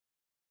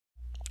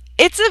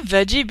It's a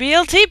veggie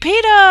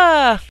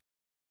BLT-PTA!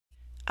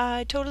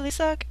 I totally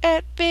suck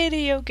at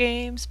video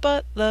games,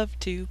 but love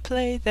to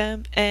play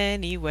them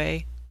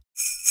anyway.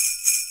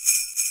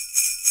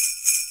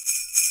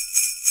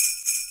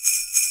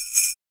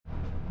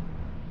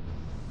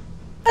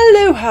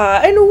 Aloha,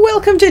 and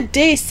welcome to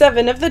day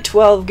 7 of the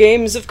 12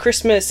 games of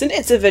Christmas, and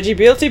it's a veggie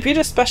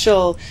BLT-PTA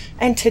special.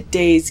 And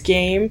today's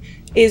game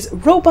is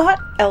Robot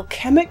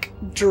Alchemic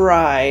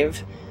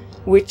Drive,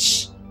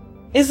 which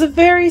is a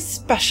very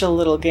special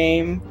little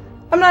game.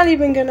 I'm not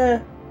even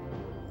gonna...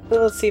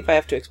 Well, let's see if I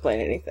have to explain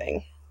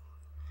anything.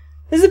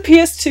 This is a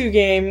PS2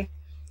 game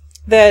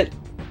that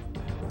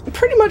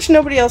pretty much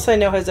nobody else I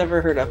know has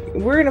ever heard of.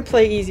 We're gonna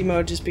play easy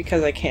mode just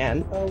because I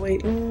can. Oh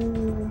wait,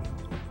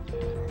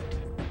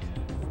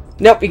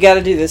 Nope, you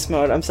gotta do this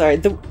mode. I'm sorry.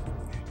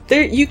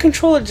 You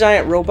control a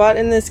giant robot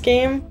in this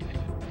game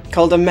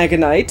called a Mega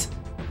Knight,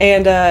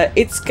 and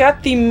it's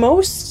got the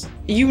most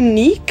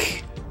unique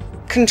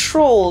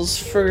controls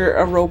for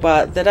a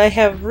robot that I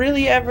have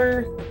really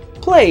ever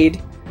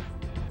played.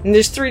 And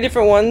there's 3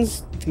 different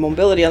ones. The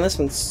mobility on this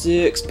one's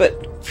 6,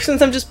 but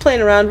since I'm just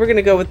playing around, we're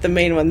gonna go with the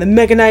main one, the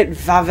Mega Knight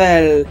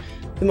Vavel,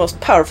 the most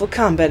powerful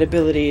combat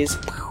abilities.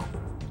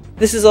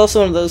 This is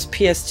also one of those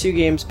PS2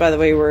 games, by the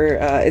way, where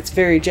it's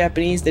very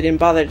Japanese. They didn't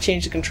bother to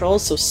change the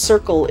controls, so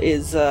circle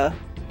is the,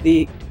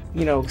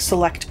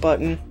 select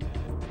button.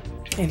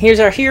 And here's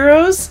our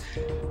heroes,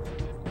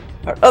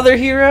 our other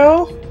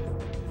hero,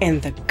 and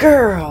the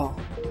girl.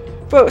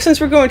 But since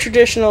we're going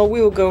traditional,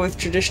 we will go with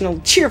traditional,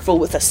 cheerful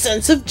with a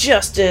sense of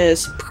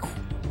justice.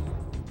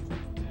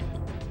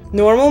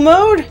 Normal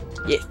mode?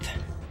 Yes.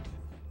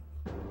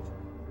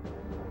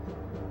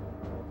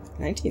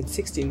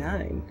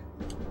 1969.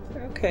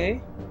 Okay.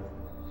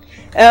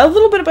 A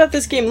little bit about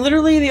this game.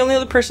 Literally, the only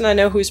other person I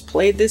know who's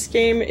played this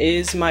game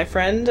is my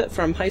friend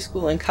from high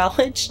school and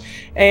college.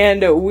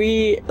 And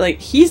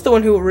he's the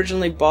one who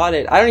originally bought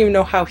it. I don't even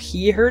know how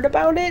he heard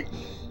about it.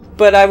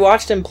 But I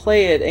watched him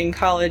play it in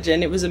college,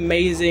 and it was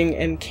amazing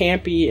and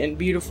campy and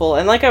beautiful.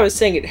 And like I was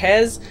saying, it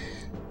has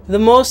the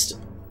most,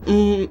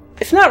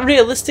 if not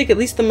realistic, at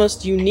least the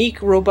most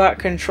unique robot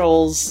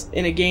controls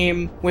in a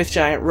game with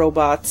giant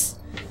robots.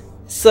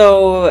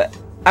 So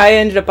I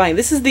ended up buying.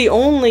 This is the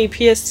only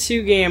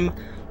PS2 game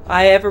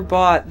I ever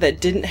bought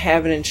that didn't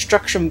have an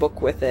instruction book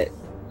with it,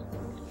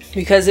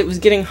 because it was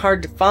getting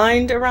hard to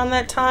find around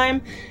that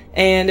time.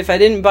 And if I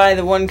didn't buy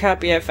the one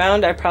copy I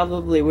found, I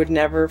probably would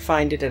never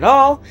find it at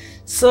all.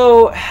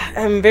 So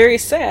I'm very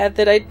sad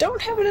that I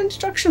don't have an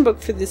instruction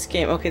book for this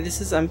game. Okay,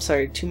 this is, I'm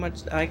sorry, too much.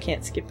 I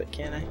can't skip it,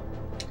 can I?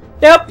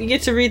 Nope, you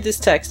get to read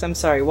this text, I'm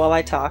sorry, while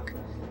I talk.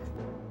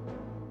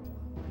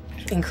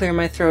 And clear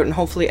my throat, and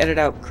hopefully edit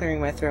out clearing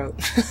my throat.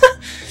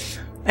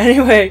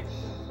 Anyway,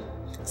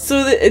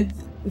 so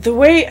the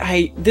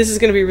way this is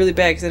going to be really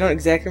bad because I don't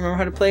exactly remember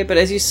how to play, but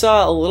as you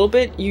saw a little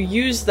bit, you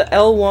use the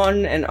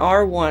L1 and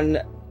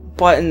R1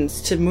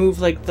 buttons to move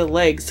like the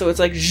legs, so it's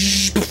like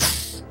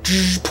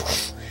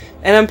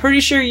and I'm pretty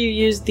sure you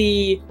use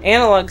the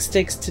analog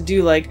sticks to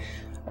do like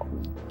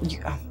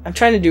I'm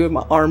trying to do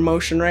my arm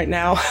motion right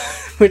now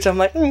which I'm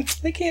like,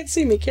 they can't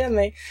see me, can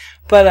they?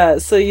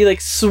 But so you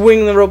like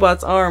swing the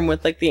robot's arm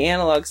with like the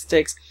analog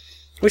sticks,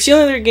 which the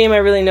only other game I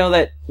really know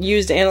that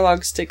used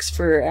analog sticks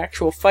for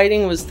actual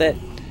fighting was it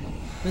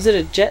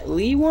a Jet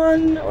Li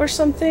one or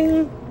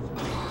something?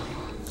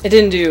 It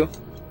didn't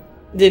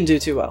do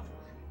too well.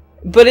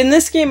 But in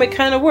this game it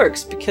kind of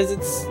works because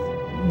it's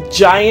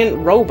giant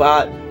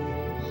robot.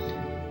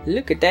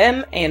 Look at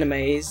them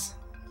animes.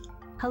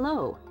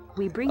 Hello,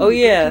 we bring you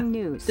breaking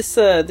news.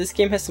 This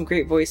game has some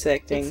great voice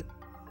acting.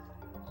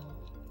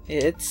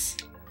 It's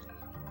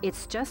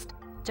just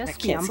I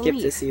can't skip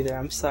this either,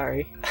 I'm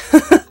sorry.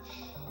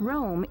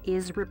 Rome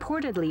is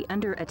reportedly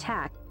under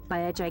attack by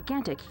a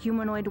gigantic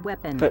humanoid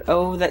weapon. But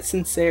oh, that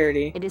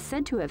sincerity. It is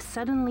said to have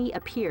suddenly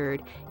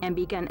appeared and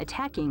begun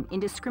attacking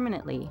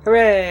indiscriminately.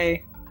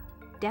 Hooray!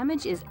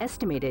 Damage is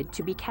estimated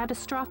to be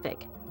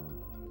catastrophic.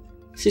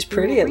 She's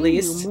pretty, at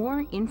least.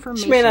 More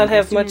information she may not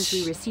have much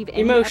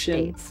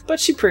emotion, but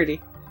she's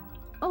pretty.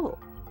 Oh.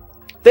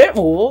 That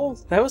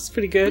was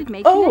pretty good. We've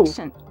made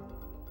connection.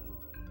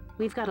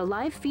 We've got a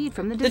live feed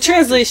from the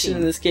translation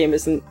in this game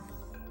isn't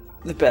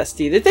the best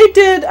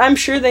either. I'm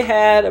sure they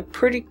had a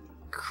pretty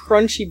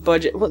crunchy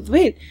budget. Well,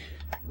 wait,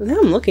 now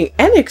I'm looking.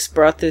 Enix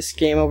brought this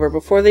game over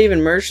before they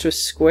even merged with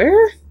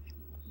Square?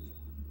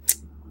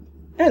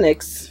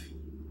 Enix,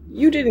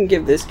 you didn't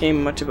give this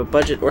game much of a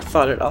budget or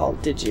thought at all,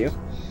 did you?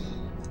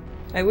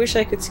 I wish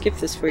I could skip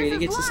this for you to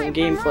get to some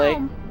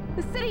gameplay.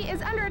 The city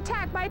is under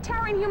attack by a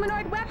towering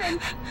humanoid weapon,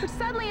 which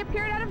suddenly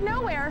appeared out of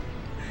nowhere.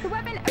 The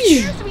weapon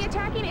appears to be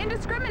attacking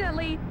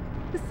indiscriminately.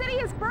 The city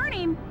is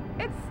burning.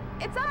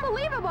 It's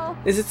unbelievable.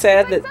 Is it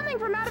sad that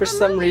for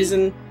some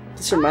reason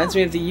this reminds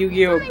me of the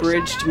Yu-Gi-Oh!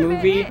 Abridged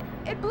movie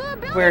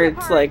where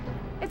it's like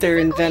they're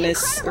in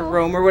Venice or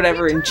Rome or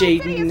whatever and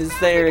Jaden is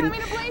there, and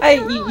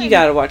you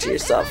gotta watch it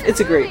yourself. It's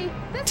a great,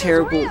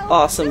 terrible,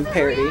 awesome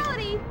parody.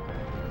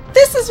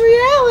 This is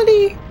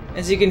reality!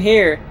 As you can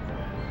hear,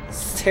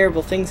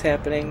 terrible things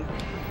happening.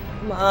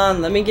 Come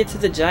on, let me get to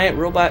the giant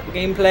robot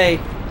gameplay.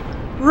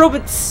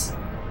 Robots!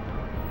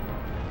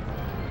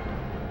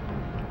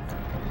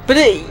 But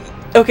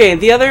okay,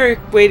 the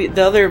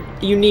other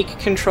unique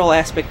control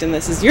aspect in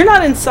this is you're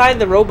not inside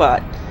the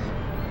robot.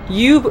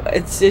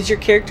 It's your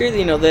character,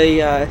 you know,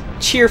 the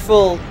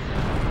cheerful,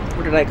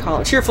 what did I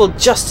call it? Cheerful,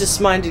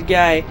 justice-minded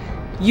guy.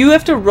 You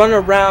have to run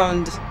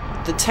around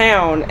the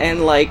town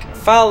and like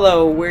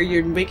follow where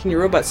you're making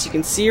your robot so you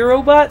can see your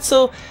robot.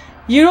 So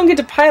you don't get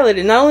to pilot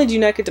it. Not only do you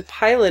not get to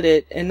pilot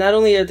it, and not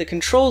only are the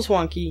controls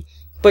wonky,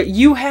 but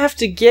you have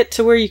to get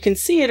to where you can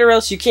see it, or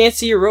else you can't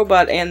see your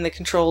robot and the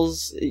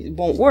controls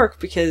won't work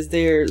because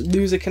they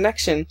lose a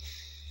connection.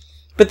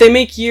 But they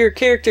make your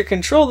character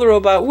control the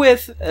robot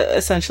with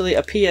essentially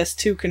a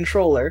PS2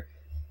 controller,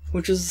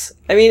 which was,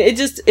 I mean,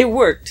 it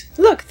worked.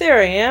 Look, there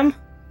I am.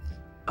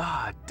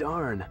 Ah,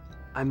 darn.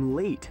 I'm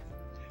late.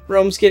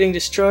 Rome's getting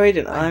destroyed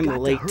and I'm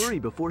late. I've got to hurry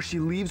before she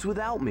leaves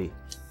without me.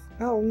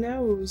 Oh,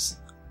 noes.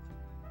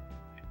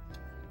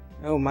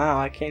 Oh, wow,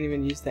 I can't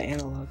even use the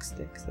analog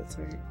sticks. That's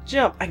right.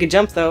 Jump! I could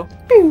jump, though.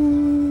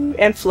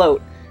 And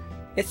float.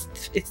 It's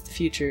the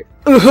future.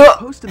 In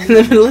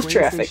the middle of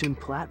traffic.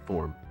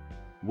 Platform.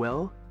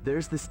 Well,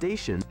 there's the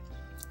station.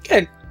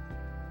 Good.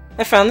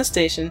 I found the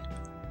station.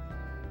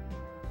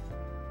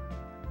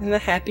 And the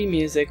happy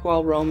music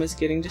while Rome is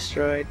getting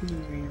destroyed.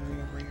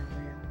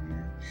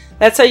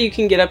 That's how you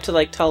can get up to,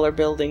 like, taller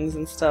buildings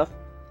and stuff.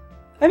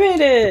 I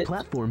made it! The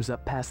platform's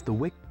up past the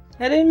wick.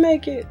 I didn't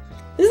make it.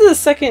 This is the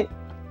second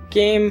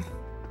game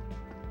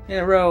in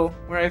a row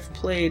where I've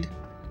played,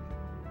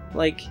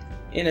 like,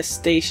 in a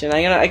station.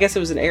 I guess it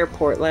was an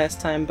airport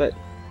last time, but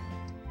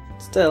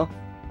still.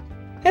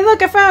 Hey,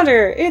 look, I found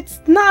her! It's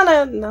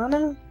Nana!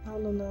 Nana?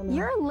 Nana.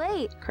 You're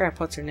late. Crap,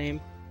 what's her name?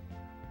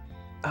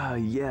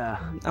 Yeah.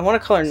 I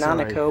want to call her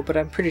Sorry. Nanako, but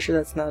I'm pretty sure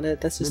that's not it.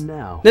 That's just...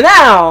 Now.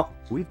 Nanao!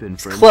 We've been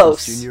friends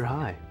close. since junior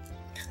high.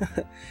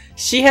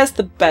 She has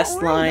the best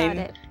Don't worry about line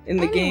it. in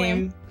the Anyway,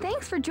 game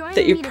thanks for joining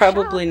that you're me to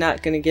probably shop.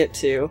 not going to get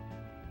to.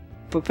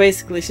 But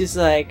basically she's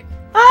like,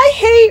 I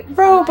hate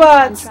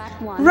robots!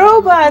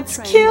 Robots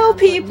kill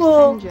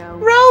people!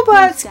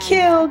 Robots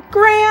kill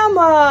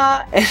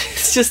Grandma! And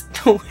it's just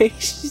the way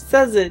she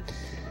says it.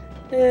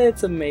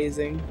 It's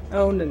amazing.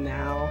 Oh, no,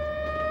 now.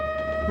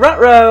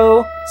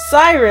 Ruh-roh!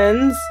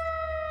 Sirens!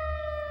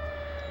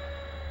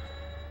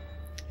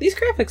 These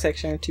graphics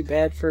actually aren't too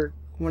bad for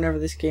whenever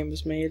this game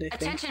was made, I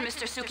think. Attention,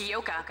 Mr.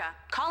 Sukioka.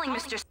 Calling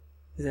Mr.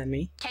 Is that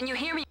me? Can you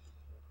hear me?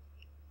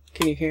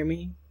 Can you hear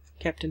me,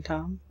 Captain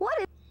Tom? What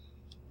is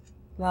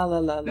La la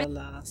la la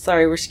la.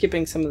 Sorry, we're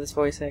skipping some of this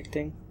voice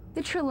acting.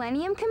 the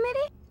Trilenium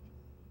Committee?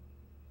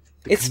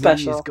 The It's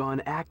committee special. has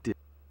gone active.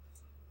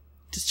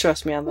 Just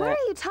trust me on What that.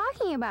 are you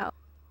talking about?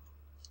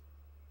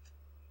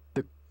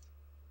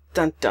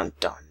 Dun dun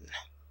dun.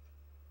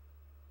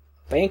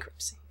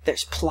 Bankruptcy.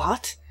 There's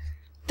plot?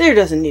 There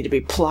doesn't need to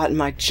be plot in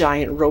my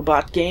giant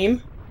robot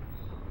game.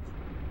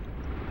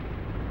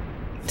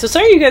 So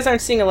sorry you guys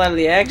aren't seeing a lot of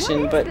the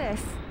action, What but is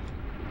this?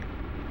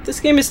 this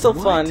game is still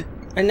What? fun.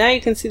 And now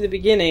you can see the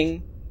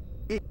beginning.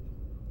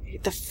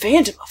 The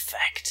Phantom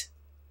Effect.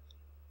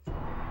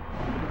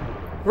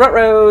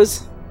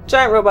 Ruh-rohs.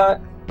 Giant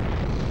robot.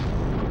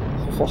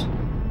 Oh.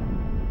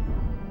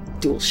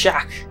 Dual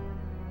shock.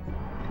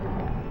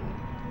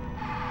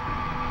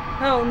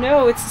 Oh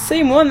no, it's the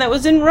same one that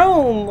was in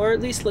Rome, or at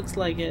least looks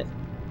like it.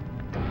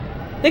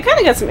 They kind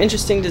of got some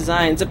interesting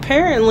designs.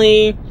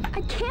 Apparently,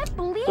 I can't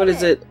believe what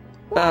is it?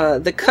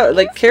 The What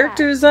like is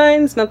character that?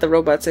 designs, not the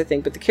robots, I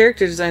think, but the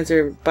character designs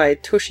are by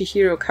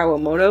Toshihiro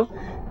Kawamoto,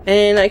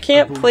 and I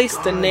can't place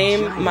the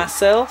name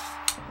myself,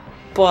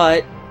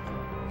 but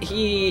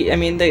I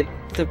mean, the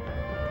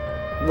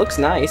looks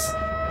nice.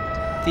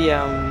 I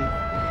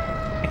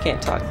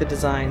can't talk. The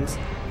designs.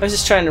 I was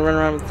just trying to run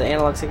around with the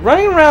analog stick.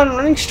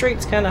 Running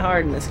straight's kind of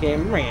hard in this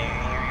game.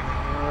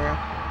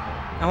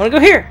 I want to go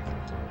here.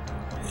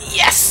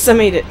 Yes, I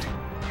made it.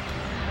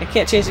 I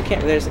can't change the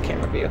camera. There's the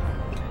camera view.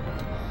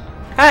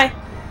 Hi.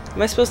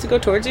 Am I supposed to go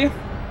towards you?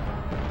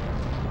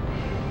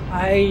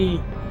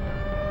 I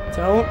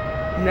don't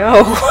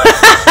know.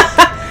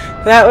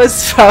 That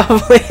was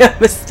probably a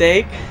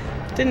mistake.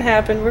 Didn't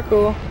happen. We're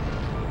cool.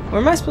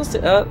 Where am I supposed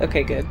to? Oh,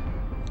 okay, good.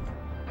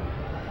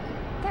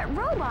 That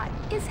robot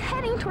is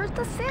heading towards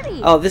the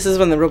city. Oh, this is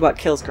when the robot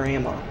kills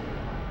Grandma.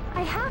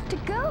 I have to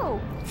go.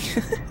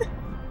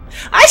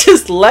 I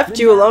just left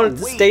you alone at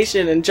the Wait.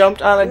 station and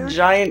jumped on a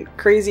giant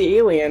crazy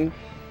alien.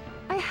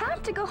 I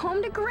have to go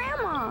home to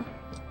Grandma.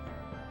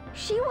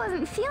 She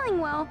wasn't feeling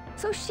well,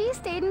 so she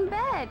stayed in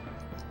bed.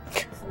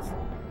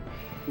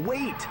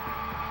 Wait!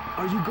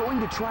 Are you going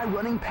to try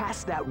running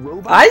past that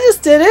robot? I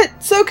just did it,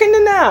 so can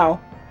you now.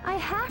 I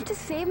have to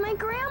save my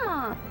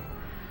grandma.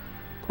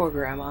 Poor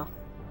Grandma.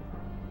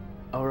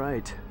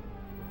 Alright.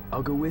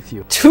 I'll go with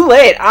you. Too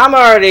late, I'm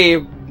already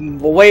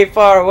way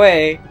far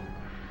away.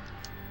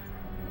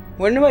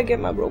 When do I get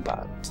my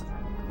robot?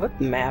 What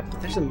map?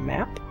 There's a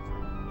map?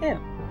 Yeah,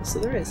 so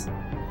there is.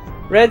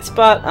 Red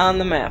spot on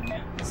the map.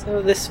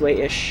 So this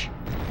way-ish.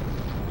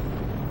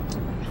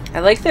 I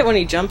like that when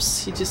he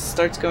jumps, he just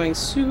starts going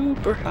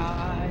super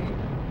high.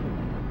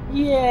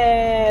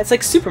 Yeah, it's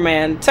like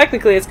Superman.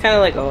 Technically, it's kind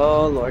of like,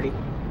 oh lordy.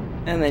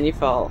 And then you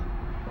fall.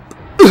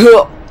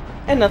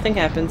 And nothing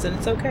happens, and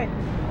it's okay.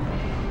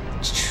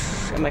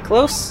 Am I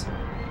close?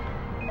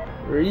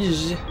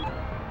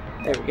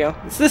 There we go.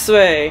 It's this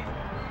way.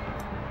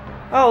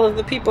 All of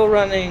the people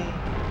running.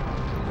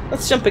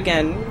 Let's jump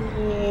again.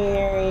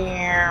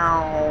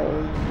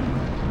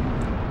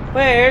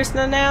 Where's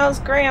Nanau's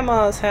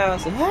grandma's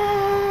house?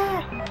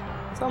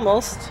 Ah! It's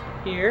almost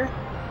here.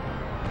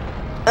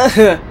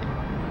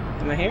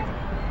 Am I here?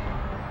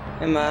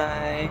 Am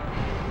I...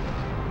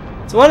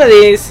 It's one of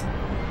these!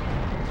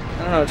 I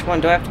don't know which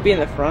one. Do I have to be in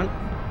the front?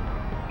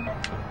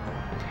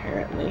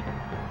 Apparently.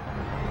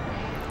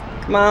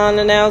 Come on,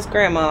 Nanau's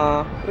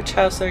grandma. Which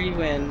house are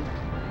you in?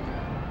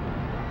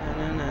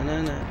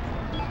 No.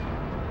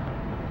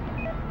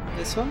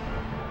 This one?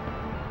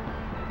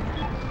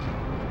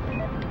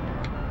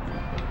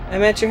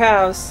 I'm at your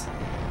house.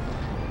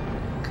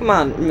 Come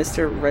on,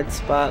 Mr. Red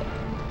Spot.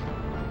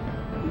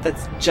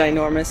 That's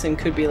ginormous and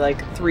could be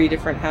like 3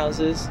 different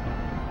houses.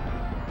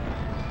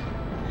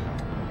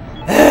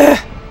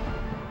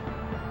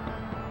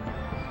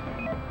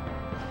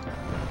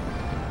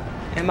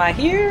 Am I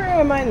here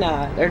or am I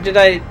not? Or did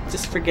I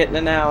just forget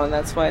Nanau and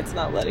that's why it's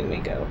not letting me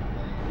go?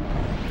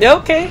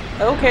 Okay,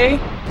 okay.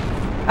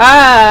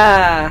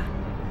 Ah!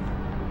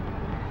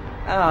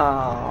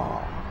 Oh.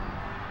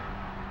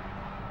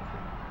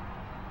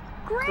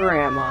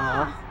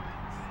 Grandma.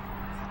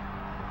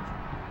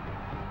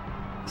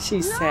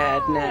 She's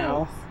sad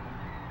now.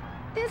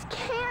 This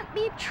can't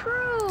be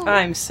true.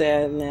 I'm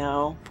sad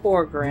now.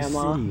 Poor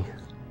Grandma. The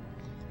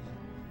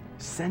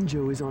city.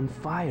 Senjo is on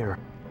fire.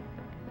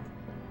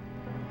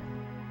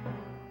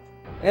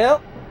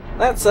 Well,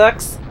 that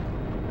sucks.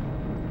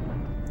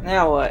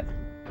 Now what?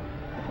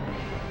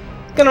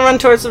 Gonna run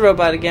towards the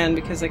robot again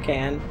because I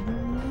can.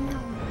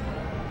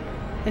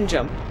 And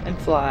jump and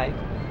fly.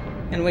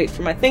 And wait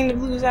for my thing to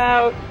lose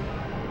out.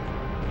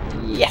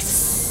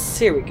 Yes!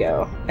 Here we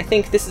go. I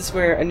think this is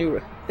where a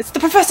new... It's the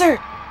professor!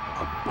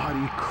 A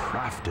body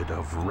crafted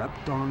of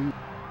Repton.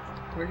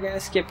 We're gonna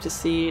skip to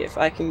see if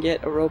I can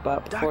get a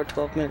robot before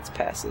 12 minutes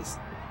passes.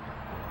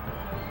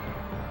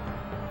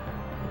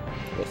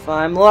 If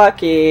I'm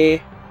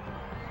lucky.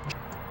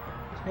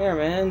 Here,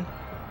 man.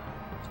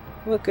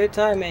 What good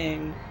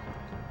timing.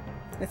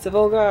 It's a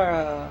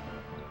Volgara.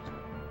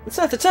 It's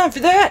not the time for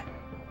that!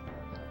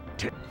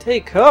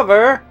 Take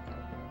cover!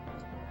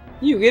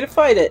 You get to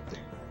fight it!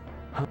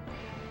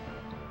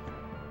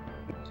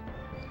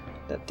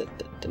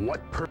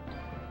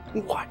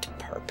 What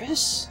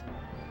purpose?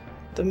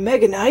 The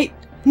Mega Knight?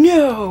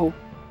 No!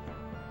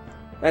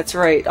 That's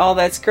right, all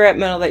that scrap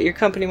metal that your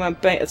company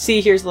went bank.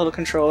 See, here's a little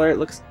controller. It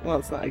looks, well,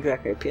 it's not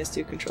exactly a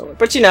PS2 controller,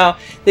 but you know,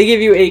 they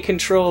give you a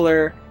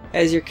controller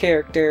as your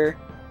character.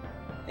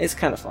 It's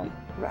kind of fun.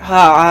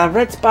 Ah,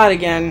 red spot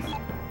again.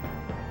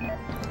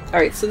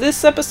 Alright, so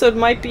this episode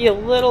might be a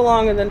little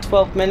longer than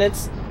 12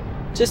 minutes,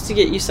 just to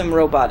get you some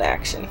robot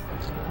action.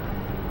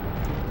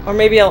 Or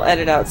maybe I'll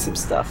edit out some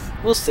stuff.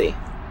 We'll see.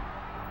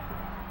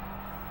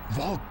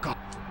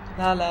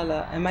 La la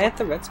la. Am I at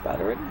the red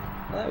spot already?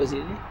 Well, that was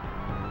easy.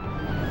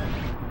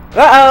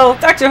 Uh-oh!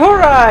 Dr.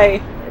 Horai!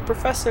 Hey,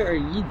 Professor,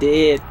 you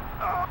did.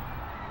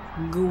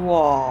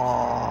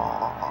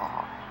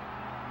 Gwah.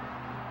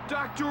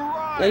 Dr.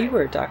 Rye! No, you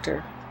were a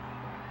doctor.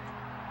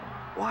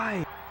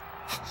 Why?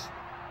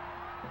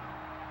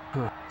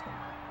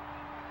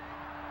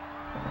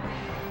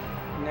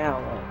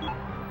 Now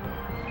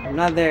what? I'm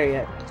not there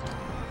yet.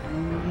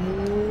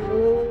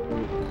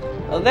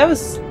 Oh, that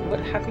was... What?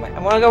 How come I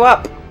want to go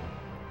up!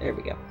 There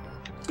we go.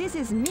 This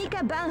is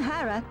Mika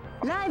Banhara,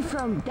 live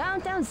from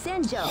downtown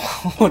Senjo.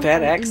 Oh,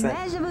 that accent.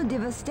 Immeasurable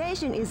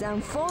devastation is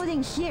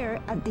unfolding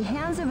here at the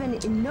hands of an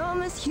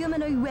enormous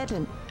humanoid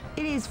weapon.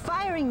 It is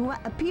firing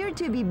what appear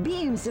to be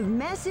beams of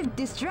massive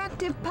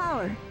destructive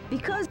power.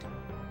 Because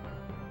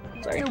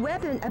the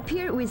weapon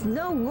appeared with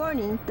no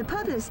warning, the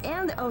public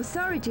and the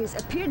authorities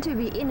appear to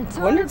be in a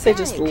total I wonder if they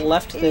just panic.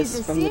 left It is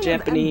this a from the scene of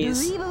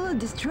Japanese. unbelievable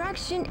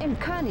destruction and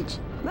carnage.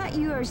 What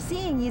you are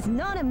seeing is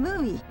not a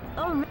movie.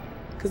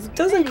 Because it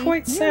doesn't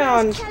quite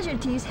sound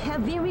casualties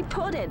have been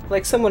reported.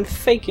 like someone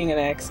faking an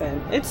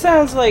accent. It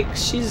sounds like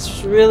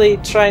she's really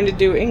trying to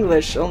do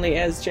English, only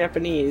as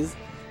Japanese.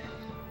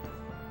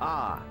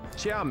 Ah,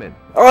 Chairman.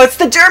 Oh, it's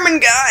the German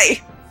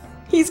guy!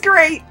 He's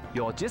great!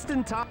 You're just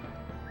in time.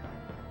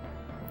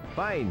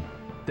 Fine.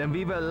 Then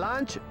we will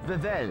launch the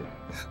well.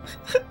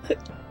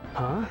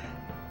 Huh?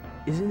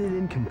 Isn't it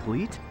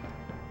incomplete?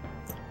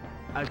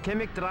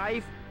 Alchemic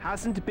drive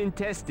hasn't been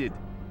tested.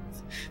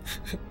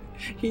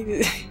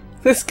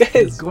 This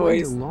guy's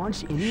Going voice. to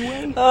launch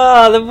anyway?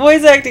 Oh, the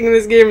voice acting in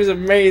this game is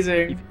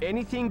amazing. If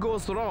anything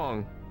goes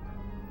wrong,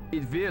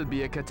 it will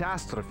be a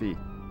catastrophe.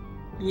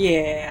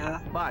 Yeah,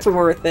 But it's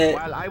worth it.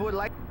 while I would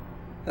like,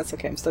 That's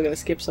okay, I'm still gonna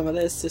skip some of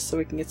this just so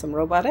we can get some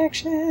robot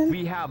action.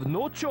 we have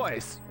no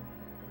choice.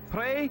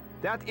 Pray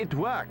that it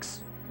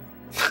works.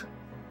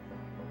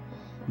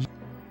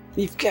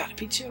 You've gotta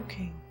be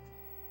joking.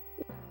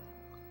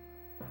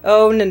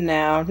 Oh, no,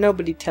 now.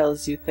 Nobody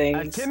tells you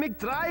things. Alchemic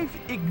drive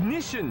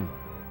ignition.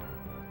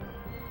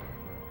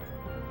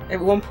 At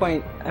one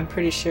point, I'm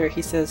pretty sure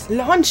he says,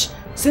 "Launch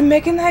the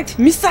Mechanite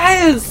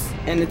missiles!"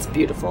 And it's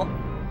beautiful.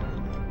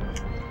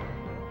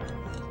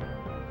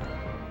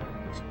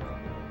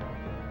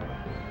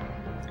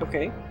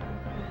 Okay.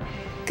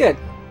 Good.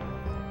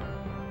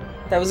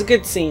 That was a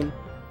good scene.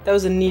 That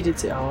was a needed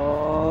scene.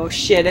 Oh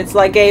shit, it's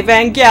like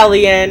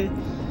Evangelion!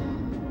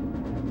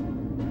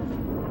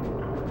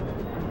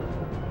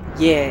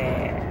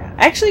 Yeah.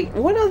 Actually,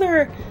 what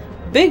other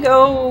Big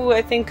O,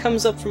 I think,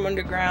 comes up from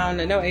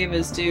underground. I know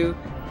Ava's do.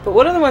 But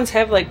what other ones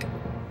have, like,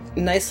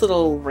 nice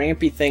little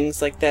rampy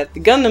things like that? The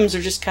Gundams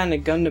are just kind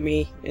of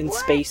Gundam-y in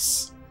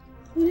space.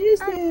 What is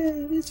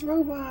that? This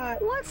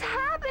robot. What's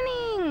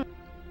happening?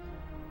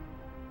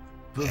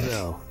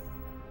 Pavel.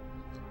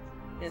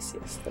 Yes,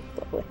 yes, that's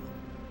lovely.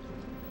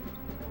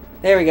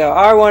 There we go.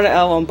 R1 and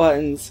L1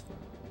 buttons.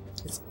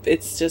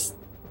 It's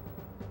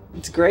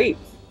great.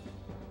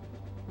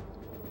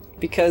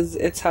 Because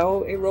it's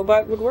how a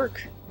robot would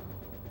work.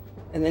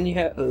 And then you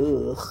have...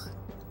 Ugh.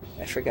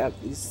 I forgot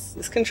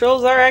these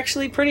controls are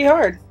actually pretty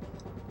hard.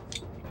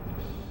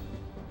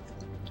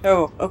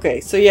 Oh,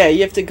 okay. So yeah,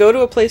 you have to go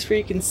to a place where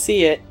you can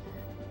see it.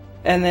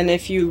 And then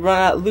if you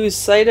lose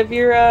sight of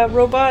your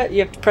robot, you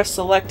have to press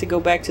select to go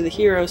back to the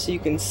hero so you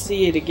can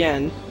see it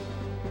again.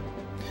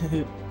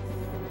 You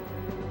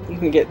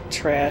can get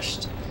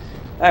trashed.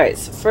 Alright,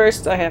 so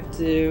first I have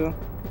to...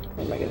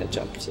 Where am I going to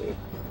jump to?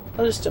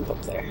 I'll just jump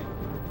up there.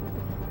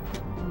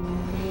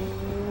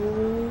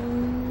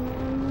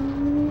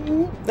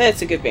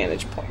 That's a good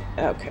vantage point.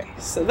 Okay,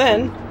 so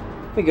then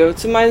we go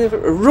to my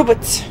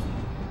robot.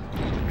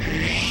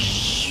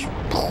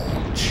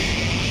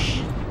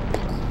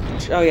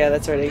 Oh yeah,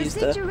 that's right. I used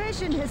the.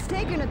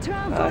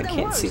 I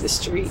can't see the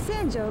street.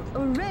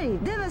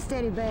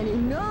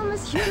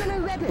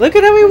 Look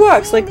at how he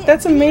walks. Like,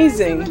 that's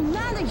amazing.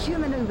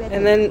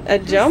 And then a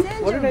jump.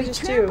 What did I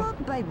just do?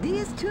 I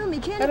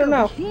don't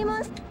know.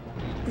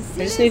 I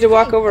just need to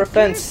walk over a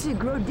fence.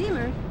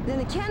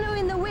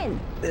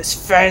 This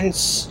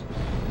fence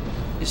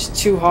is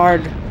too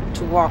hard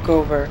to walk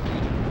over.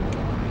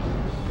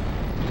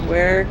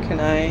 Where can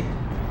I...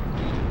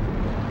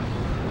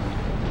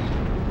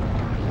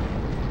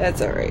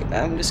 That's alright.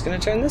 I'm just gonna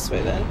turn this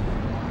way then.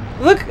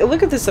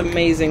 Look at this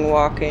amazing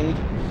walking.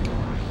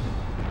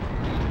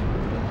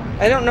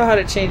 I don't know how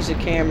to change the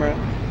camera,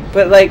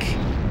 but like,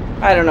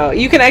 I don't know.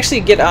 You can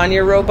actually get on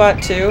your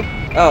robot too.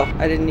 Oh,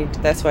 I didn't need to,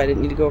 that's why I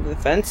didn't need to go over the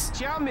fence.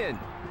 Chairman,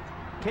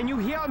 can you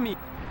hear me?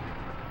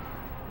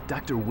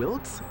 Dr.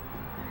 Wilkes?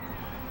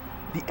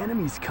 The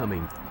enemy's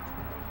coming.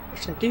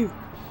 What should I do?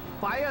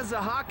 Fire the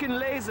Harken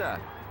laser.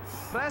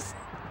 Press.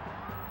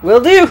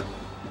 Will do.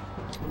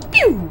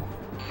 Pew.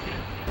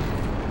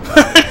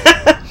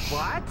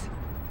 What?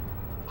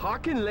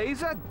 Harken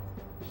laser?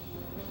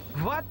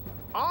 What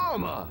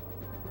armor?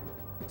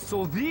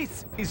 So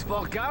this is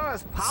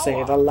Vergara's power.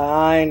 Say the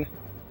line.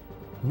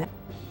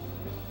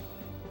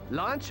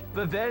 Launch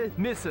Pavel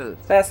missiles.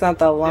 That's not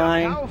the They're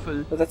line,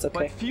 powerful, but that's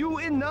okay. But few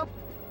enough.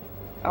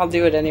 I'll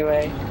do it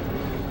anyway.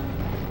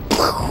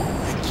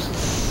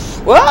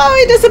 Whoa,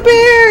 he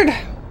disappeared!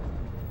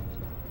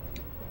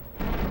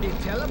 It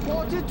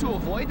teleported to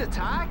avoid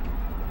attack?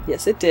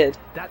 Yes, it did.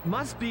 That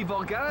must be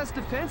Vergara's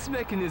defense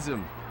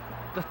mechanism.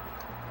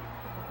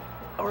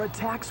 Our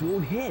attacks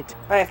won't hit.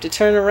 I have to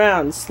turn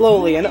around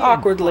slowly and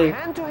awkwardly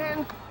Hand to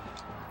hand.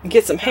 and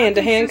get some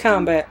hand-to-hand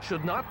combat.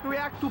 Should not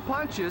react to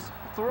punches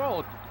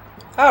thrown.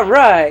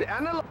 Alright! The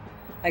analog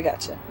I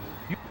gotcha.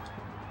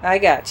 I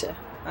gotcha.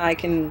 I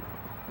can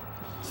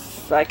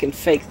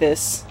fake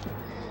this.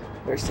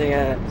 First thing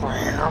I...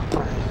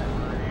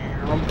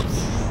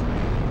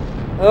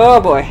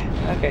 Oh boy.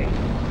 Okay.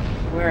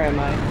 Where am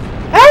I?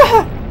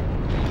 Ah!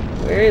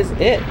 Where is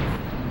it?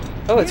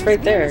 Oh, it's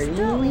right there.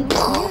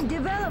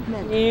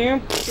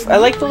 I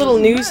like the little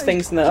news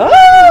things in the...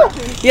 Oh!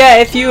 Yeah,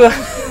 if you...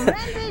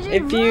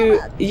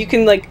 you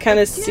can like kind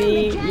of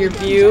see your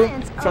view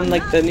from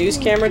like the news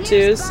camera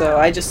too, so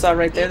I just saw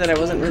right there that I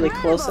wasn't really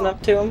close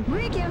enough to him.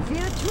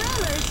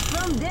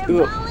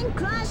 Ooh.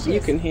 You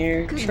can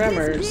hear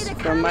tremors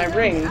from my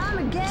ring.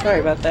 Sorry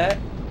about that.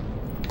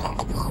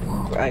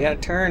 I gotta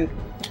turn.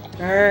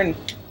 Turn.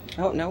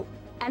 Oh, no.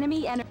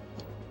 Enemy enter.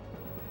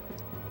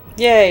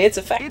 Yay, it's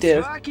It's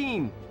effective.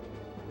 working.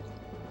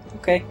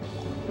 Okay.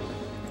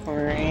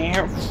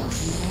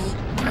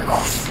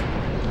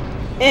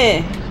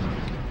 Eh.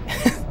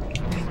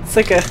 It's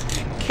like a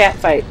cat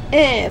fight.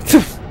 Eh.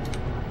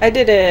 I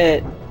did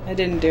it. I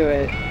didn't do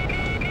it.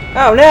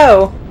 Oh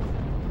no!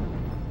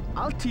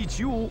 I'll teach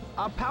you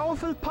a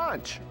powerful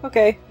punch.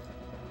 Okay.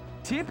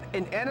 Tip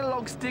an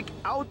analog stick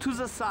out to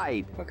the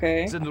side.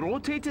 Okay. Then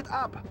rotate it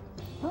up.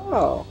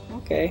 Oh,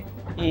 okay.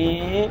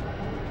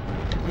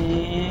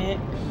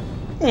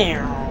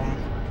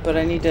 But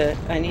I need the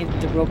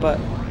robot.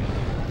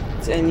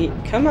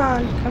 Come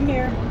on, come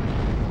here.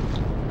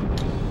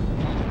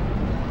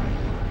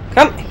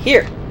 Come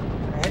here.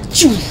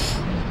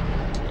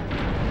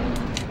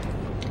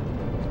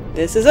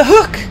 This is a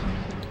hook.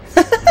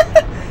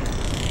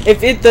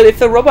 If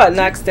the robot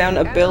knocks down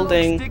a Analog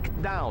building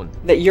stick down.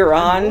 that you're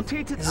on,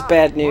 Rotate it it's up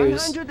bad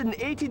news.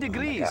 180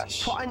 degrees.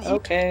 Gosh. For an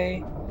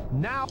Okay.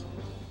 Now.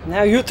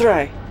 Now you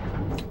try.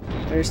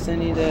 First I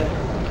need to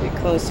get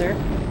closer.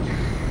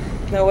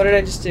 Now what did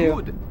I just do?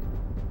 Good.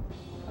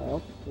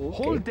 Oh, okay.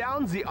 Hold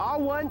down the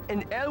R1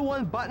 and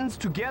L1 buttons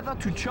together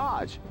to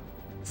charge.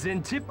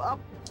 Then tip up.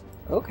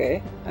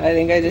 Okay. I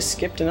think I just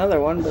skipped another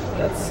one, but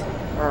that's...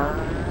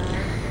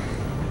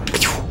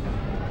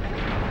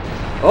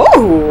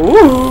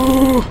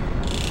 Oh!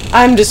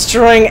 I'm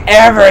destroying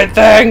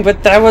everything,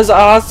 but that was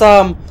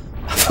awesome!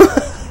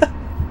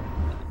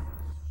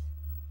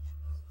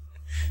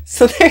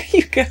 So there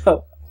you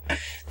go.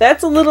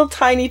 That's a little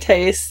tiny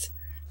taste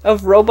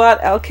of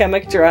Robot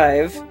Alchemic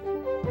Drive.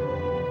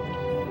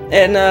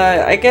 And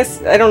I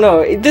guess, I don't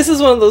know, this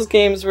is one of those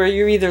games where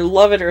you either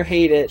love it or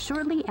hate it.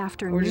 Shortly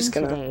after We're just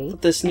gonna today,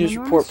 let this news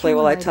an report play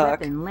while I enormous talk.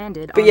 weapon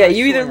landed But on yeah, our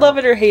you either soil. love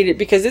it or hate it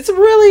because it's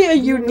really a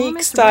unique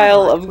enormous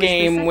style robot of was the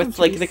game second with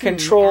to like be the seen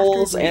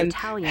controls after the and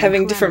Italian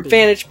having different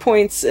calamity. vantage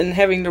points and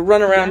having to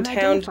run around town to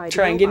unidentified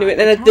try and get into it.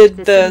 robot And attacked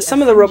the the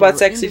some of the city of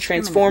robots Sanjo actually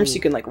transform, so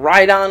you can like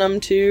ride on them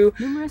too.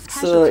 Numerous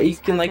So you casualties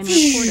can have like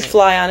been reported.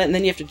 fly on it, and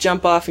then you have to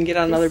jump off and get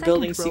on The another second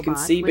building so you can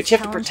robot see. But was you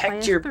have to challenged by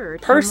protect a your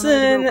third person,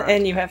 humanoid robot.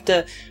 and you have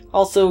to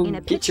also In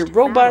a get your pitched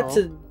robot battle,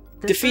 to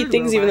the defeat third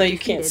things even though robot you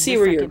can't defeated see the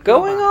where you're second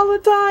going robot. all the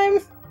time.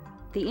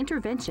 The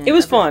intervention It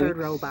was of fun. The third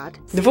robot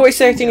The saved voice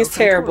acting Sanjo is from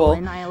terrible.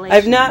 total annihilation.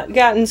 I've not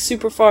gotten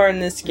super far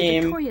in this The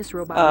game. victorious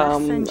robot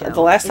left Sanjo.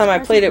 The last Its time I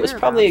played it was present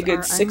probably a good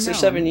whereabouts are 6 or unknown.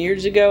 7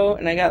 years ago,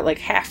 and I got like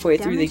halfway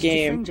through the Damage to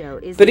game.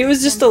 Sanjo is But it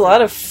was just a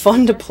lot of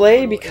fun to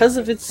play extensive. because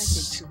of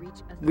its Expected to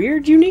reach a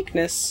weird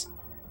uniqueness.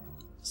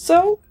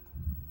 So,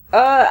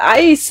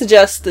 I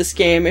suggest this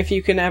game if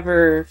you can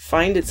ever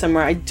find it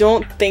somewhere. I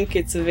don't think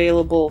it's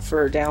available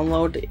for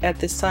download at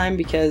this time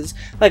because,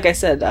 like I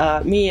said,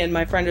 me and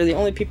my friend are the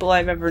only people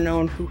I've ever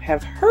known who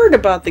have heard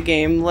about the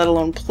game, let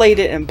alone played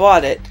it and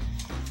bought it.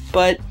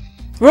 But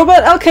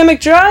Robot Alchemic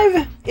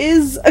Drive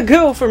is a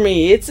go for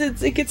me.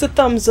 It gets a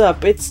thumbs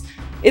up. It's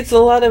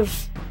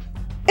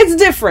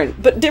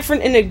different, but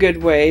different in a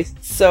good way.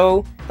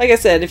 So, like I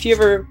said, if you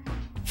ever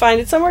find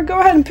it somewhere, go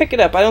ahead and pick it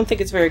up. I don't think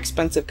it's very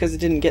expensive because it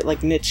didn't get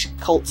like niche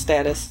cult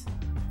status.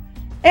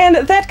 And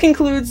that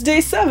concludes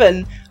day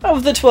 7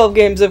 of the 12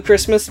 Games of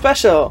Christmas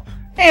special.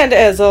 And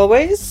as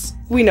always,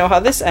 we know how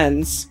this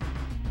ends.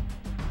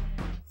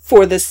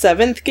 For the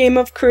 7th game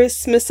of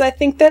Christmas, I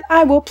think that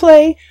I will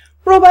play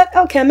Robot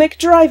Alchemic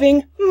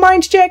Driving,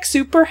 MindJack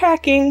Super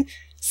Hacking,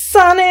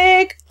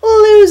 Sonic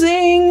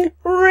Losing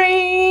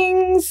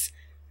Rings,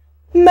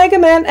 Mega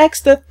Man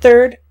X the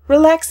Third,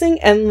 Relaxing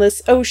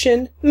Endless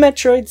Ocean,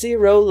 Metroid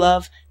Zero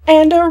Love,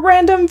 and a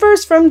random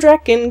verse from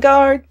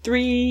Drakengard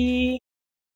 3.